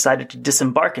 passengers decided to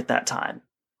disembark at that time,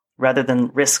 rather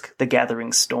than risk the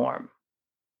gathering storm.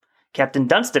 Captain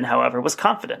Dunstan, however, was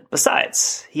confident.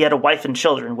 Besides, he had a wife and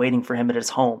children waiting for him at his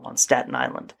home on Staten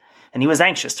Island, and he was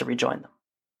anxious to rejoin them.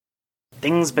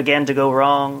 Things began to go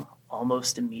wrong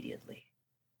almost immediately.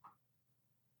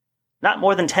 Not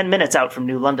more than 10 minutes out from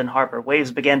New London Harbor,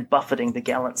 waves began buffeting the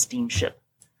gallant steamship.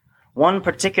 One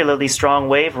particularly strong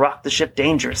wave rocked the ship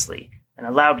dangerously, and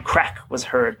a loud crack was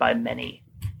heard by many.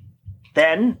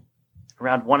 Then,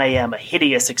 around 1 a.m., a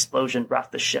hideous explosion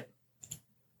rocked the ship.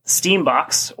 The steam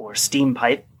box, or steam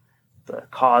pipe, the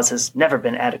cause has never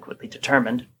been adequately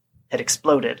determined, had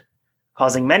exploded,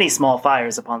 causing many small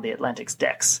fires upon the Atlantic's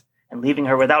decks, and leaving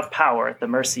her without power at the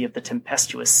mercy of the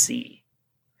tempestuous sea.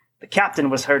 The captain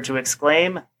was heard to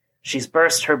exclaim, "She's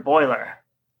burst her boiler."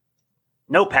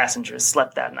 No passengers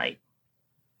slept that night.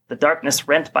 The darkness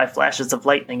rent by flashes of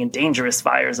lightning and dangerous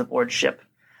fires aboard ship.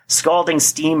 Scalding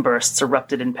steam bursts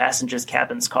erupted in passengers'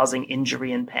 cabins, causing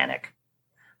injury and panic.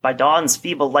 By dawn's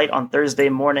feeble light on Thursday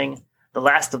morning, the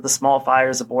last of the small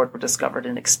fires aboard were discovered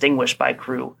and extinguished by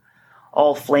crew,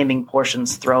 all flaming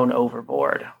portions thrown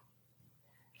overboard.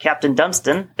 Captain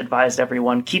Dunstan advised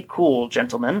everyone, "Keep cool,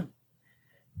 gentlemen.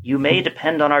 You may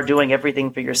depend on our doing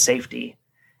everything for your safety,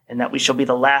 and that we shall be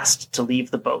the last to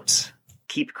leave the boat.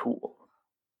 Keep cool."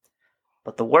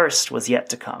 But the worst was yet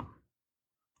to come.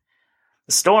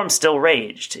 The storm still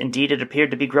raged. Indeed, it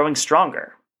appeared to be growing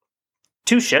stronger.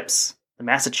 2 ships, the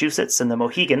Massachusetts and the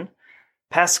Mohegan,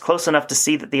 passed close enough to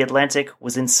see that the Atlantic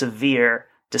was in severe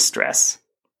distress.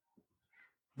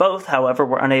 Both, however,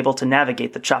 were unable to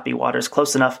navigate the choppy waters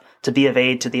close enough to be of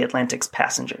aid to the Atlantic's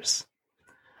passengers.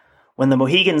 When the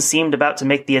Mohegan seemed about to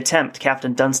make the attempt,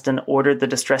 Captain Dunstan ordered the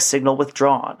distress signal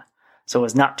withdrawn, so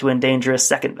as not to endanger a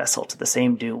second vessel to the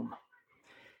same doom.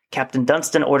 Captain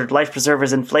Dunstan ordered life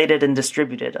preservers inflated and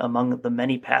distributed among the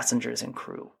many passengers and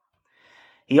crew.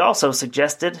 He also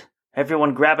suggested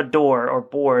everyone grab a door or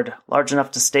board large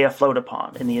enough to stay afloat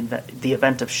upon in the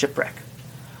event of shipwreck.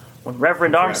 When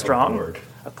Reverend Armstrong,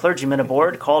 a clergyman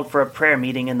aboard, called for a prayer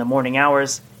meeting in the morning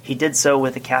hours, he did so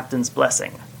with the captain's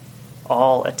blessing.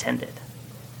 All attended.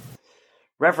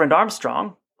 Reverend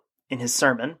Armstrong, in his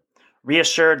sermon,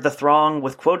 reassured the throng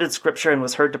with quoted scripture and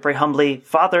was heard to pray humbly,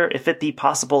 "Father, if it be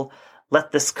possible,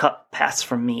 let this cup pass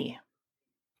from me."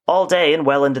 All day and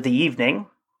well into the evening,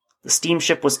 the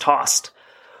steamship was tossed,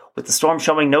 with the storm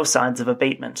showing no signs of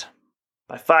abatement.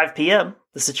 By 5 p.m.,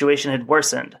 the situation had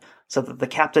worsened, so that the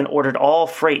captain ordered all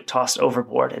freight tossed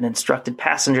overboard and instructed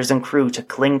passengers and crew to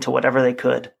cling to whatever they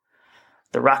could.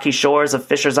 The rocky shores of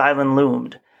Fisher's Island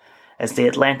loomed, as the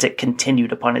Atlantic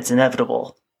continued upon its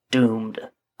inevitable, doomed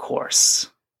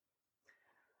course.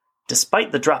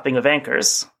 Despite the dropping of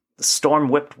anchors, the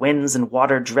storm-whipped winds and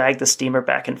water dragged the steamer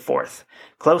back and forth,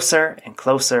 closer and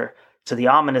closer to the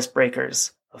ominous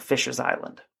breakers of Fisher's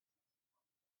Island.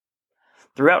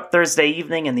 Throughout Thursday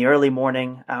evening and the early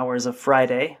morning hours of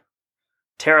Friday,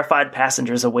 terrified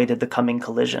passengers awaited the coming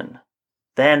collision.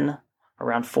 Then,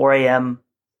 around 4 a.m.,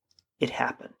 it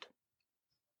happened.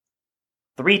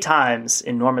 3 times,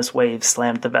 enormous waves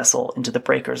slammed the vessel into the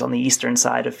breakers on the eastern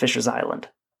side of Fisher's Island.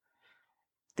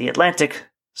 The Atlantic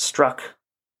struck,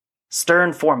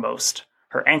 stern foremost,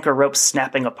 her anchor ropes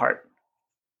snapping apart.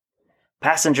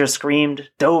 Passengers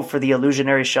screamed, dove for the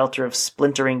illusionary shelter of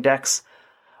splintering decks,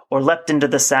 or leapt into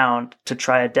the Sound to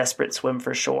try a desperate swim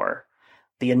for shore.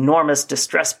 The enormous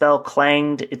distress bell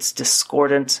clanged its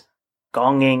discordant,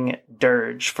 gonging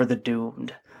dirge for the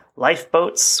doomed.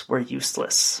 Lifeboats were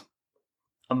useless.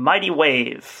 A mighty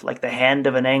wave, like the hand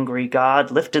of an angry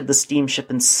god, lifted the steamship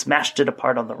and smashed it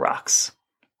apart on the rocks.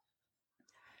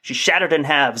 She shattered in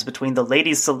halves between the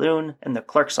ladies' saloon and the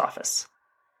clerk's office.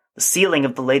 The ceiling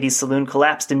of the ladies' saloon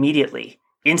collapsed immediately,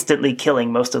 instantly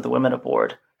killing most of the women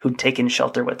aboard, who'd taken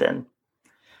shelter within.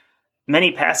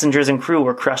 Many passengers and crew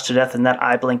were crushed to death in that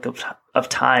eye blink of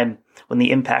time when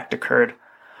the impact occurred.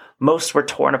 Most were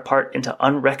torn apart into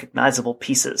unrecognizable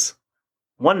pieces.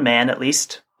 One man, at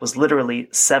least, was literally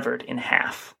severed in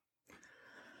half.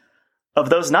 Of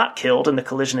those not killed in the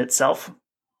collision itself,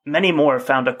 many more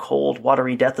found a cold,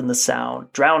 watery death in the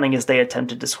Sound, drowning as they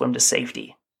attempted to swim to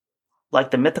safety. Like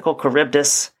the mythical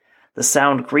Charybdis, the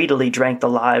Sound greedily drank the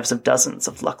lives of dozens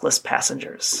of luckless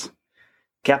passengers.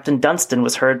 Captain Dunstan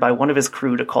was heard by one of his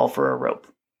crew to call for a rope.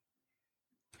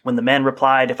 When the man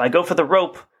replied, "If I go for the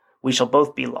rope, we shall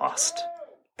both be lost,"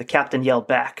 the captain yelled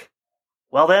back,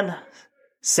 "Well then,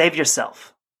 save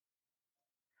yourself."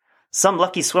 Some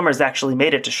lucky swimmers actually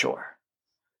made it to shore.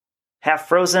 Half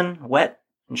frozen, wet,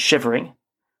 and shivering,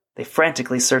 they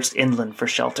frantically searched inland for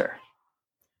shelter.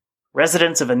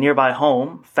 Residents of a nearby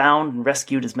home found and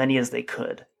rescued as many as they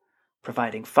could,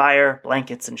 providing fire,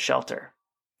 blankets, and shelter.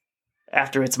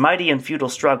 After its mighty and futile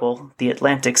struggle, the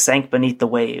Atlantic sank beneath the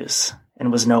waves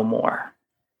and was no more.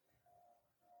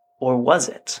 Or was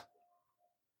it?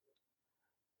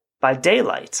 By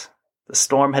daylight, the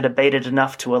storm had abated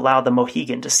enough to allow the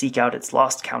Mohegan to seek out its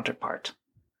lost counterpart.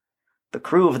 The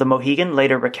crew of the Mohegan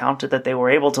later recounted that they were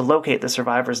able to locate the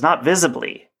survivors not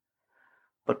visibly,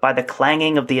 but by the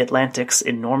clanging of the Atlantic's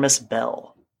enormous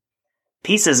bell.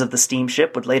 Pieces of the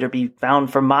steamship would later be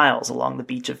found for miles along the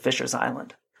beach of Fisher's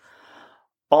Island.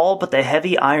 All but the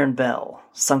heavy iron bell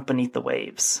sunk beneath the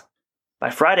waves. By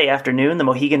Friday afternoon, the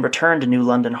Mohegan returned to New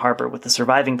London Harbor with the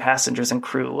surviving passengers and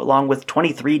crew, along with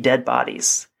 23 dead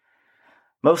bodies.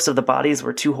 Most of the bodies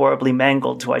were too horribly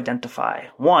mangled to identify.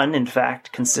 One, in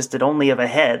fact, consisted only of a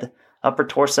head, upper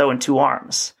torso, and 2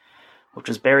 arms, which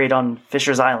was buried on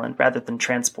Fisher's Island rather than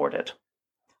transported.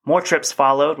 More trips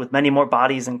followed, with many more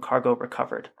bodies and cargo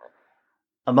recovered.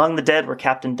 Among the dead were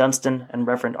Captain Dunstan and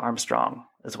Reverend Armstrong,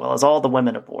 as well as all the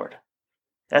women aboard.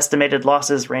 Estimated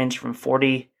losses ranged from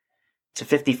 40 to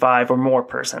 55 or more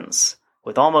persons,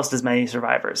 with almost as many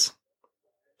survivors.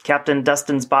 Captain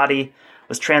Dunstan's body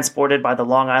was transported by the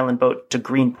Long Island boat to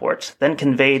Greenport, then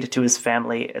conveyed to his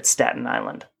family at Staten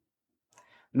Island.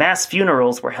 Mass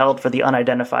funerals were held for the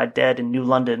unidentified dead in New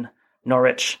London,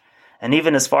 Norwich, and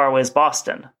even as far away as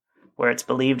Boston, where it's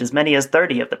believed as many as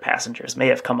 30 of the passengers may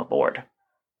have come aboard.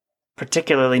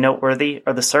 Particularly noteworthy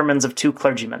are the sermons of 2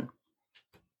 clergymen.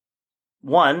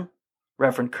 One,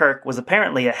 Reverend Kirk, was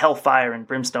apparently a hellfire and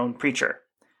brimstone preacher.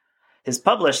 His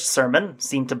published sermon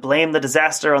seemed to blame the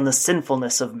disaster on the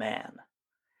sinfulness of man.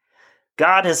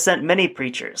 God has sent many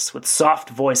preachers with soft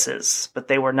voices, but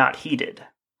they were not heeded.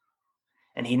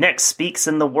 And he next speaks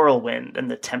in the whirlwind and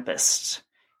the tempest.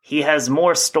 He has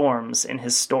more storms in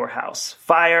his storehouse.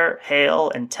 Fire,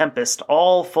 hail, and tempest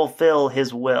all fulfill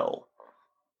his will.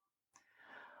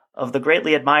 Of the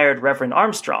greatly admired Reverend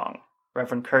Armstrong,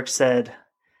 Reverend Kirk said,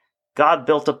 "God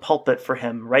built a pulpit for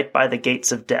him right by the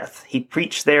gates of death. He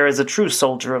preached there as a true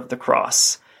soldier of the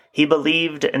cross. He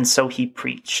believed, and so he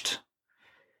preached."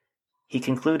 He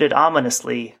concluded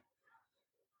ominously,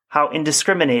 "How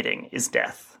indiscriminating is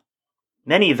death.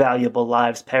 Many valuable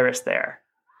lives perish there.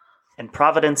 And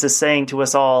Providence is saying to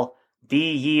us all,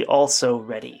 be ye also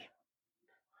ready."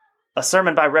 A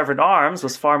sermon by Reverend Arms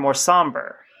was far more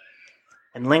somber,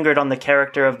 and lingered on the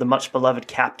character of the much-beloved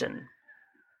captain.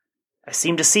 "I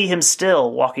seem to see him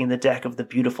still walking the deck of the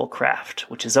beautiful craft,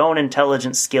 which his own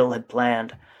intelligent skill had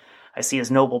planned. I see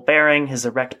his noble bearing, his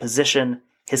erect position,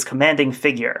 his commanding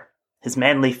figure, his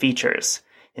manly features,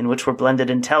 in which were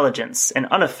blended intelligence and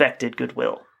unaffected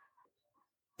goodwill."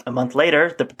 A month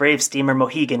later, the brave steamer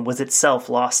Mohegan was itself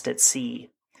lost at sea.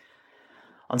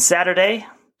 On Saturday,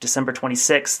 December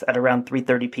 26th, at around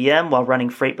 3:30 p.m., while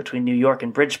running freight between New York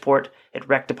and Bridgeport, it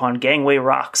wrecked upon Gangway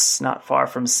Rocks, not far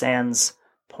from Sands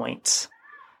Point.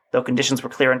 Though conditions were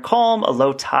clear and calm, a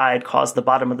low tide caused the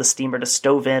bottom of the steamer to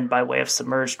stove in by way of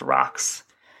submerged rocks.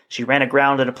 She ran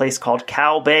aground at a place called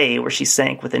Cow Bay, where she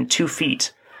sank within 2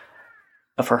 feet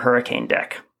of her hurricane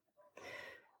deck.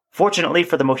 Fortunately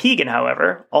for the Mohegan,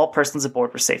 however, all persons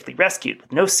aboard were safely rescued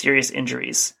with no serious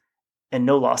injuries and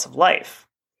no loss of life.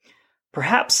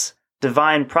 Perhaps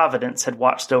divine providence had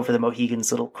watched over the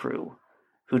Mohegan's little crew,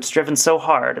 who'd striven so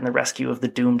hard in the rescue of the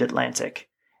doomed Atlantic,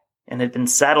 and had been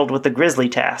saddled with the grisly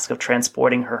task of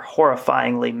transporting her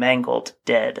horrifyingly mangled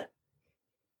dead.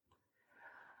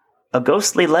 A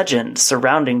ghostly legend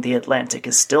surrounding the Atlantic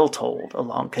is still told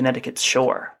along Connecticut's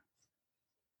shore.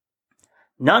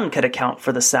 None could account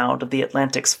for the sound of the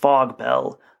Atlantic's fog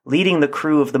bell, leading the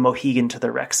crew of the Mohegan to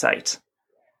the wreck site.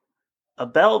 A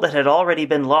bell that had already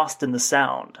been lost in the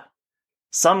sound.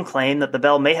 Some claim that the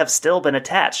bell may have still been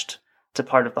attached to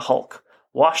part of the hulk,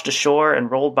 washed ashore and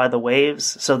rolled by the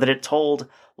waves so that it tolled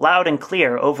loud and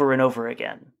clear over and over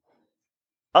again.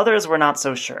 Others were not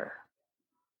so sure.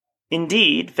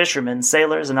 Indeed, fishermen,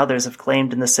 sailors, and others have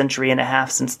claimed in the century and a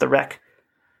half since the wreck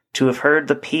to have heard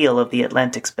the peal of the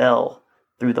Atlantic's bell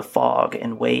through the fog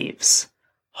and waves,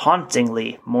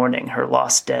 hauntingly mourning her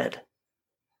lost dead.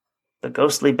 The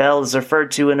ghostly bell is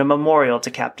referred to in a memorial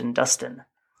to Captain Dustin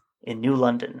in New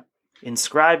London.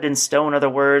 Inscribed in stone are the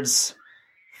words,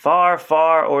 "Far,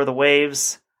 far o'er the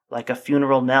waves, like a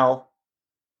funeral knell,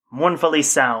 mournfully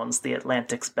sounds the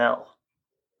Atlantic's bell.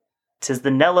 'Tis the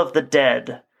knell of the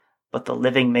dead, but the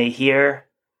living may hear.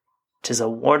 'Tis a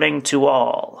warning to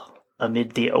all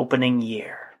amid the opening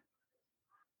year."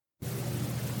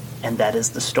 And that is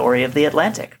the story of the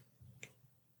Atlantic.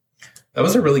 That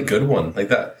was a really good one. Like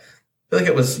that, I feel like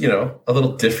it was, a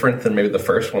little different than maybe the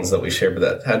first ones that we shared, but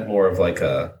that had more of like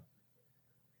I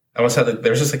almost had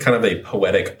there's just a kind of a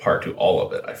poetic part to all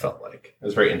of it. I felt like it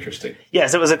was very interesting.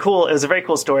 Yes, it was a very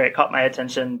cool story. It caught my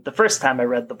attention the first time I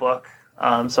read the book,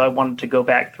 so I wanted to go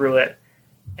back through it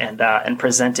and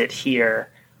present it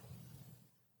here.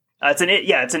 It's an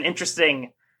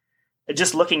interesting.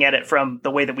 Just looking at it from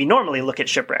the way that we normally look at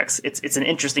shipwrecks, it's an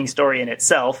interesting story in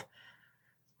itself,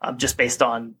 just based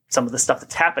on some of the stuff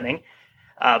that's happening,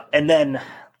 and then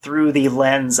through the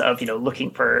lens of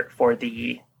looking for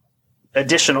the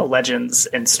additional legends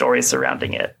and stories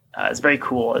surrounding it. It's very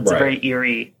cool. It's a very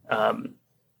eerie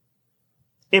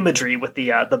imagery with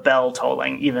the bell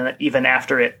tolling, even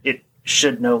after it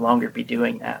should no longer be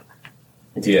doing that.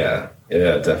 Yeah,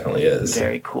 it definitely is.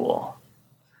 Very cool.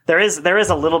 There is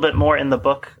a little bit more in the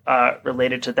book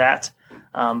related to that,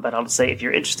 but I'll just say if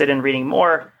you're interested in reading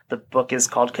more, the book is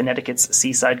called Connecticut's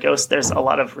Seaside Ghost. There's a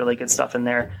lot of really good stuff in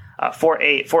there. For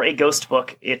a ghost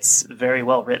book, it's very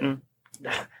well written.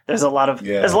 There's a lot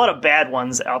of bad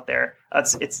ones out there.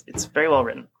 It's very well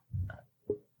written.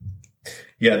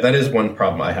 Yeah, that is one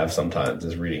problem I have sometimes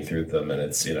is reading through them, and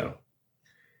it's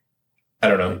I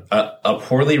don't know, a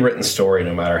poorly written story,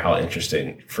 no matter how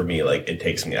interesting, for me, like it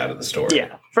takes me out of the story.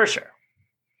 Yeah, for sure.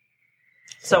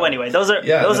 So anyway, those are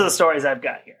the stories I've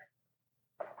got here.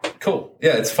 Cool.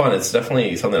 Yeah, it's fun. It's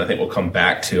definitely something I think we'll come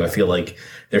back to. I feel like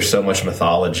there's so much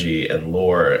mythology and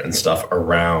lore and stuff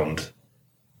around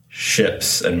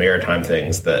ships and maritime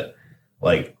things that,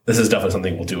 like, this is definitely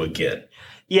something we'll do again.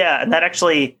 Yeah, and that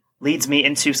actually leads me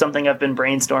into something I've been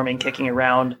brainstorming, kicking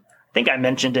around. I think I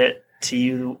mentioned it to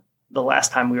you the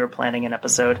last time we were planning an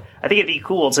episode. I think it'd be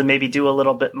cool to maybe do a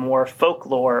little bit more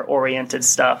folklore-oriented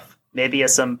stuff, maybe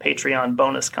as some Patreon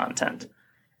bonus content.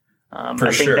 I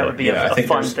think that would be a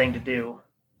fun thing to do.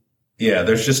 Yeah,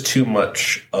 there's just too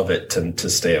much of it to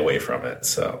stay away from it.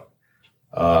 So,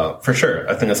 for sure,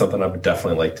 I think that's something I would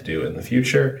definitely like to do in the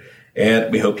future.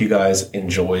 And we hope you guys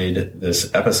enjoyed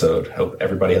this episode. Hope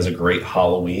everybody has a great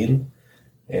Halloween.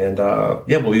 And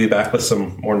we'll be back with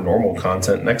some more normal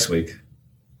content next week.